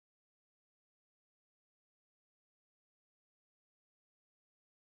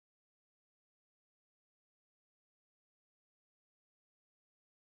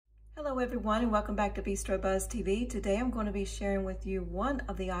Hello everyone and welcome back to BistroBuzz TV. Today I'm going to be sharing with you one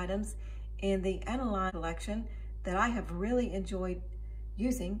of the items in the Anolon collection that I have really enjoyed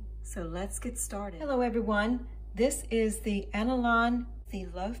using. So let's get started. Hello everyone. This is the Anolon, the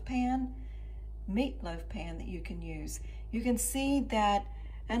loaf pan, meatloaf pan that you can use. You can see that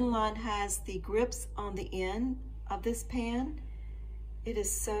Anolon has the grips on the end of this pan. It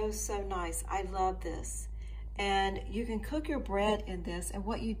is so nice. I love this. And you can cook your bread in this, and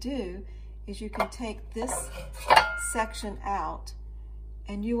what you do is you can take this section out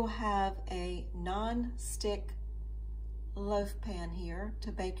and you will have a non-stick loaf pan here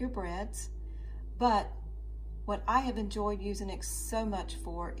to bake your breads. But what I have enjoyed using it so much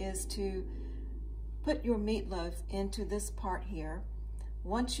for is to put your meatloaf into this part here.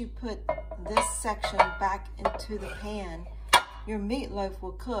 Once you put this section back into the pan, your meatloaf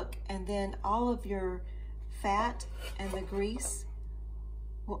will cook, and then all of your fat and the grease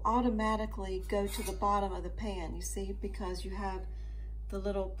will automatically go to the bottom of the pan, you see, because you have the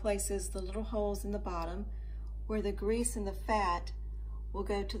little places, the little holes in the bottom where the grease and the fat will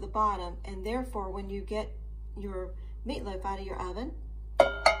go to the bottom, and therefore when you get your meatloaf out of your oven,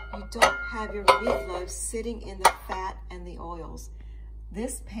 you don't have your meatloaf sitting in the fat and the oils.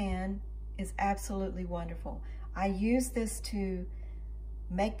 This pan is absolutely wonderful. I use this to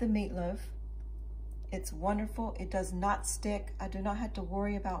make the meatloaf. It's wonderful. It does not stick. I do not have to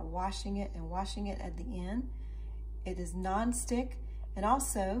worry about washing it at the end. It is non-stick, and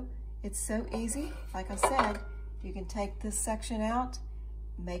also it's so easy. Like I said, you can take this section out,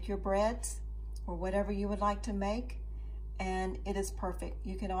 make your breads or whatever you would like to make, and it is perfect.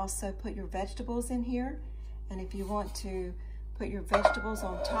 You can also put your vegetables in here, and if you want to put your vegetables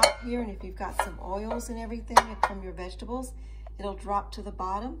on top here, and if you've got some oils and everything from your vegetables, it'll drop to the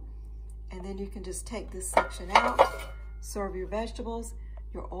bottom. And then you can just take this section out, serve your vegetables,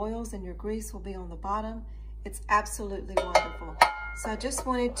 your oils and your grease will be on the bottom. It's absolutely wonderful. So I just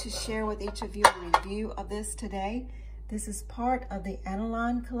wanted to share with each of you a review of this today. This is part of the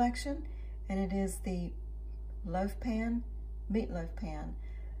Anolon collection, and it is the loaf pan, meatloaf pan.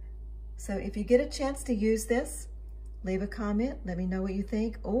 So if you get a chance to use this, leave a comment, let me know what you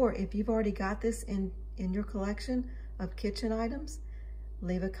think, or if you've already got this in your collection of kitchen items,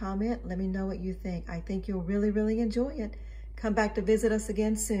 leave a comment, let me know what you think. I think you'll really enjoy it. Come back to visit us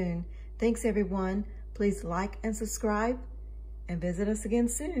again soon. Thanks everyone. Please like and subscribe and visit us again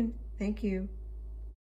soon. Thank you.